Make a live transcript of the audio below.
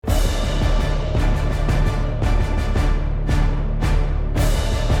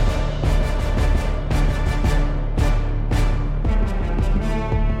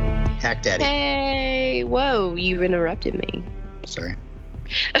Mac Daddy. Hey, whoa, you interrupted me. Sorry.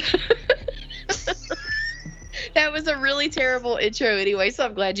 That was a really terrible intro anyway, so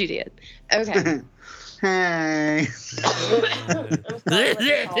I'm glad you did. Okay. Hey.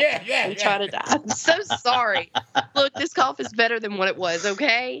 I'm trying to die. I'm so sorry. Look, this cough is better than what it was,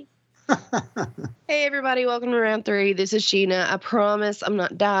 okay? Hey, everybody. Welcome to round 3. This is Sheena. I promise I'm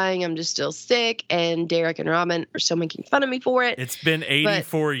not dying. I'm just still sick, and Derek and Robin are still making fun of me for it. It's been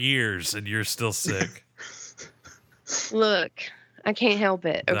 84 years, and you're still sick. Look, I can't help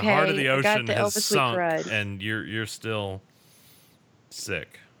it, okay? The heart of the I got ocean the has Elvis Week sunk, crud. and you're still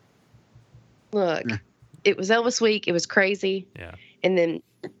sick. Look, it was Elvis Week. It was crazy. Yeah. And then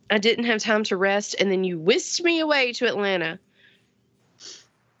I didn't have time to rest, and then you whisked me away to Atlanta.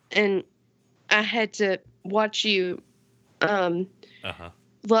 And I had to watch you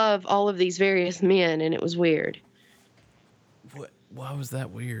love all of these various men, and it was weird. Why was that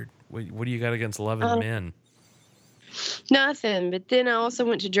weird? What do you got against loving men? Nothing. But then I also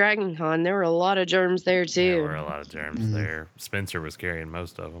went to Dragon Con. There were a lot of germs there, too. There were a lot of germs there. Spencer was carrying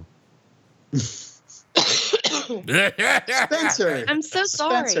most of them. Spencer. I'm so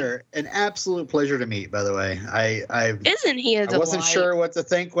sorry. Spencer, an absolute pleasure to meet, by the way. Isn't he a delight? I wasn't sure what to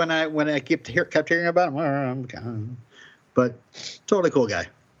think when I kept hearing about him. But totally cool guy.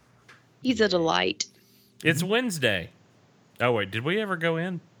 He's a delight. It's Wednesday. Oh, wait. Did we ever go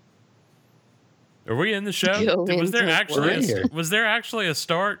in? Are we in the show? Was there actually a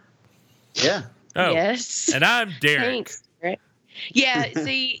start? Yeah. Oh. Yes. And I'm Derek. Thanks. Yeah,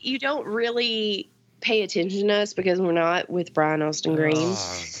 see, you don't really pay attention to us because we're not with Brian Austin Green.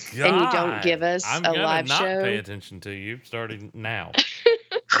 Oh, and you don't give us a live show. I'm gonna not pay attention to you starting now.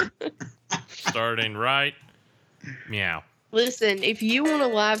 Starting right. Meow. Listen, if you want a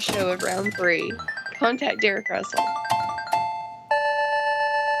live show at round 3, contact Derek Russell.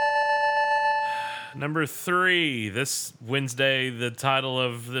 Number 3. This Wednesday, the title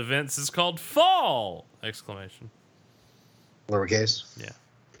of the events is called Fall! Exclamation. Lowercase. Yeah.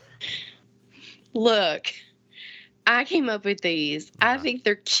 Look, I came up with these. I think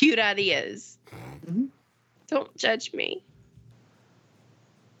they're cute ideas. Mm-hmm. Don't judge me.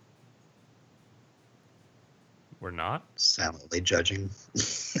 We're not? Silently judging.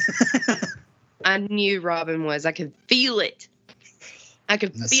 I knew Robin was. I could feel it. I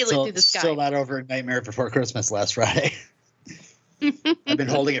could feel it through the sky. Still not over Nightmare Before Christmas last Friday. I've been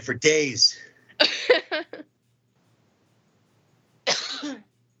holding it for days.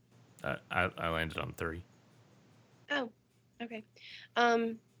 I landed on 3. Oh, okay.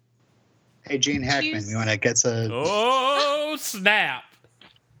 Hey, Gene Hackman, you want to get to... Oh, snap.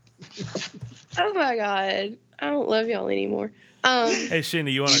 Oh, my God. I don't love y'all anymore. Hey,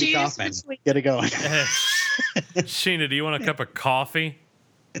 Sheena, you want to... Coughing. Get it going. Sheena, do you want a cup of coffee?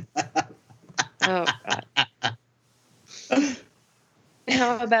 Oh, God.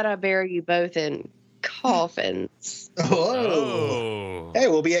 How about I bury you both in coffins? Oh. Hey,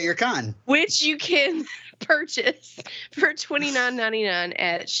 we'll be at your con. Which you can purchase for $29.99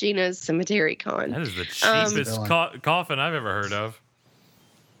 at Sheena's Cemetery Con. That is the cheapest coffin I've ever heard of.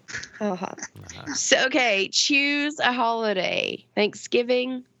 So, okay, choose a holiday.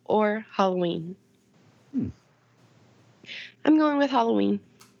 Thanksgiving or Halloween? I'm going with Halloween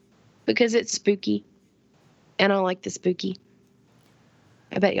because it's spooky. And I like the spooky.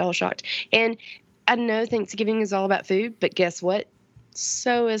 I bet y'all are shocked. And I know Thanksgiving is all about food, but guess what?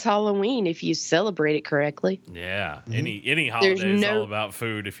 So is Halloween if you celebrate it correctly. Yeah. Any holiday is all about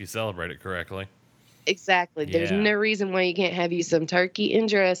food if you celebrate it correctly. Exactly. Yeah. There's no reason why you can't have you some turkey and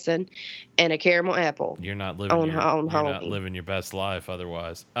dressing and a caramel apple. You're not living not living your best life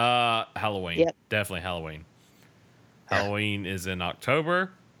otherwise. Halloween. Yep. Definitely Halloween. Halloween is in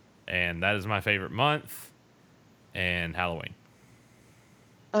October, and that is my favorite month. And Halloween.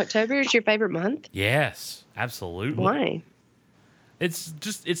 October is your favorite month? Yes, absolutely. Why? It's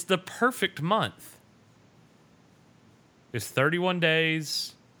the perfect month. It's 31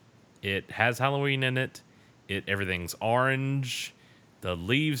 days. It has Halloween in it. Everything's orange. The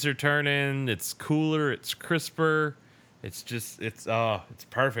leaves are turning. It's cooler. It's crisper. It's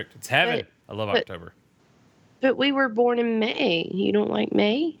perfect. It's heaven. I love October. But we were born in May. You don't like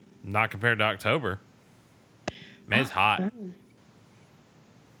May? Not compared to October. May's hot.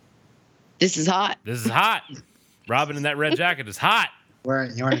 This is hot. This is hot. Robin in that red jacket is hot. You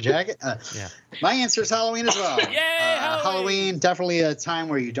wearing a jacket? Yeah. My answer is Halloween as well. Yay, Halloween, definitely a time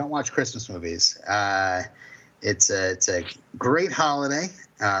where you don't watch Christmas movies. It's a great holiday.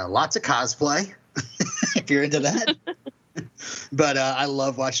 Lots of cosplay, if you're into that. But I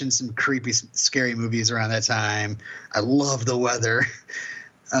love watching some creepy, scary movies around that time. I love the weather.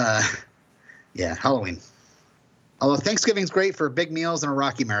 Yeah, Halloween. Although Thanksgiving's great for big meals and a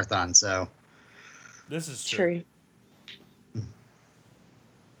Rocky marathon, so. This is true.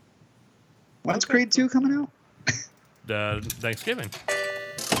 When's Creed 2 coming out? Thanksgiving.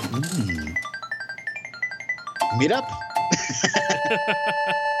 Meet up.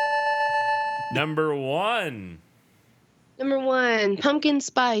 Number 1. Number 1, pumpkin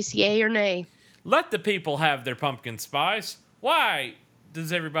spice, yay or nay? Let the people have their pumpkin spice. Why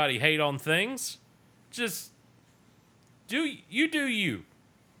does everybody hate on things? Just do you.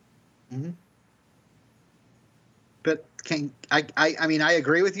 Mm-hmm. But I mean, I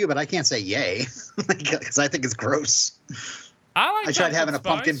agree with you, but I can't say yay because I think it's gross. I tried having a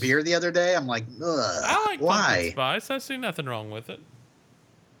pumpkin beer the other day. I'm like, ugh. I like why? pumpkin spice. I see nothing wrong with it.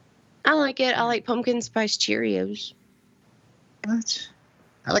 I like it. I like pumpkin spice Cheerios. What?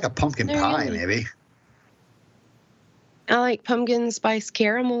 I like a pumpkin pie, maybe. I like pumpkin spice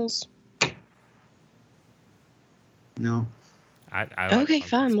caramels. No. I like okay,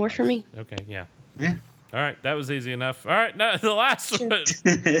 fine. More for me. Okay, yeah. Yeah. All right, that was easy enough. All right, now the last one.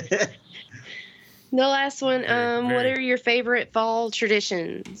 The last one. What are your favorite fall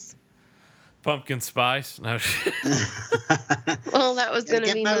traditions? Pumpkin spice. No. Well, that was going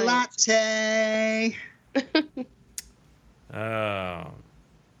to be my nice. latte.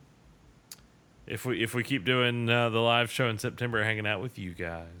 If we keep doing the live show in September, hanging out with you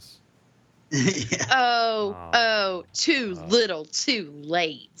guys. Yeah. Oh, too little, too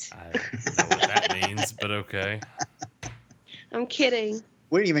late. I don't know what that means, but okay. I'm kidding.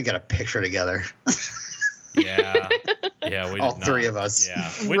 We didn't even get a picture together. Yeah, we all did three not. of us. Yeah,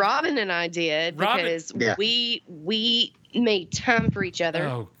 Robin and I did because we made time for each other.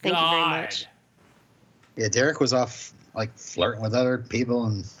 Oh, Thank you very much. Yeah, Derek was off like flirting with other people,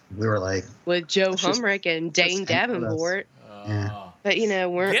 and we were like with Joe Humrick and Dane Davenport. Yeah. But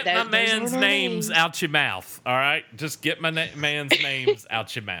get my man's names out your mouth. All right, just get my man's names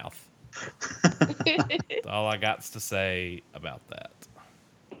out your mouth. That's all I got to say about that.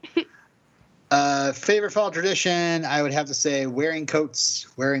 Favorite fall tradition, I would have to say wearing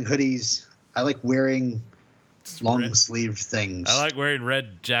coats, wearing hoodies. I like wearing long-sleeved things. I like wearing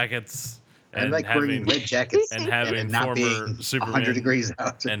red jackets. I like wearing red jackets and having not former being Superman 100 degrees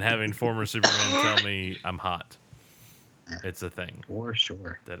out. and having former Superman tell me I'm hot. It's a thing for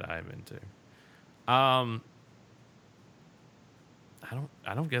sure that I'm into. I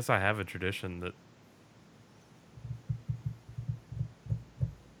don't guess I have a tradition that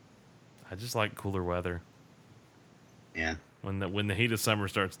I just like cooler weather. Yeah. When the heat of summer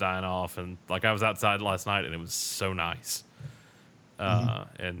starts dying off, and like I was outside last night and it was so nice.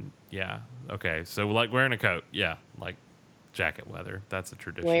 And yeah, okay. So like wearing a coat, yeah, like jacket weather. That's a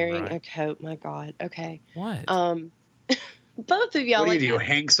tradition. Wearing right? a coat, my God. Okay. What? Both of y'all. What do you do?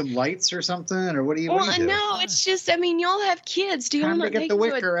 Hang some lights or something, or what do you? Well, what do you do? no, it's just. I mean, y'all have kids. Do y'all Time not to get take the to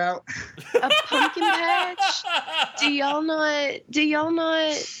wicker out? a pumpkin patch? Do y'all not?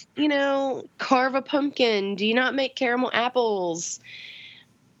 You know, carve a pumpkin? Do you not make caramel apples?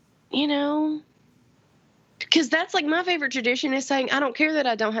 You know, because that's like my favorite tradition is saying, I don't care that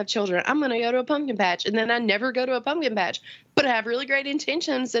I don't have children. I'm going to go to a pumpkin patch, and then I never go to a pumpkin patch, but I have really great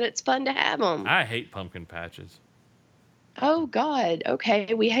intentions and it's fun to have them. I hate pumpkin patches. Oh God.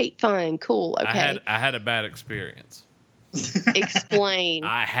 Okay. We hate fun. Cool. Okay. I had a bad experience. Explain.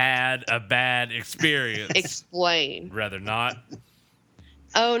 I had a bad experience. Explain. Rather not.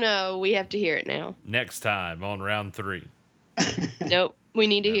 Oh no, we have to hear it now. Next time on round 3. Nope. We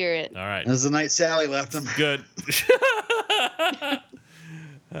need to hear it. All right. This is the night Sally left him. Good. She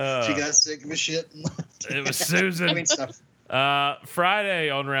got sick of his shit. It was Susan. I mean, stuff. Friday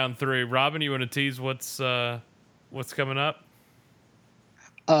on round 3. Robin, you want to tease what's coming up?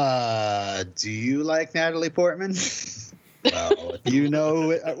 Do you like Natalie Portman? Well, if you know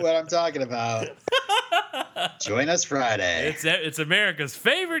what I'm talking about, join us Friday. It's America's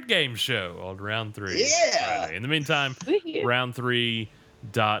favorite game show on round 3. Yeah. Friday. In the meantime,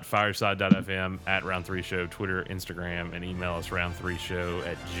 round3.fireside.fm at round3show, Twitter, Instagram, and email us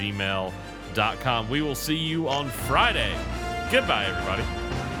round3show@gmail.com. We will see you on Friday. Goodbye, everybody.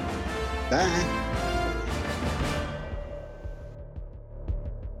 Bye.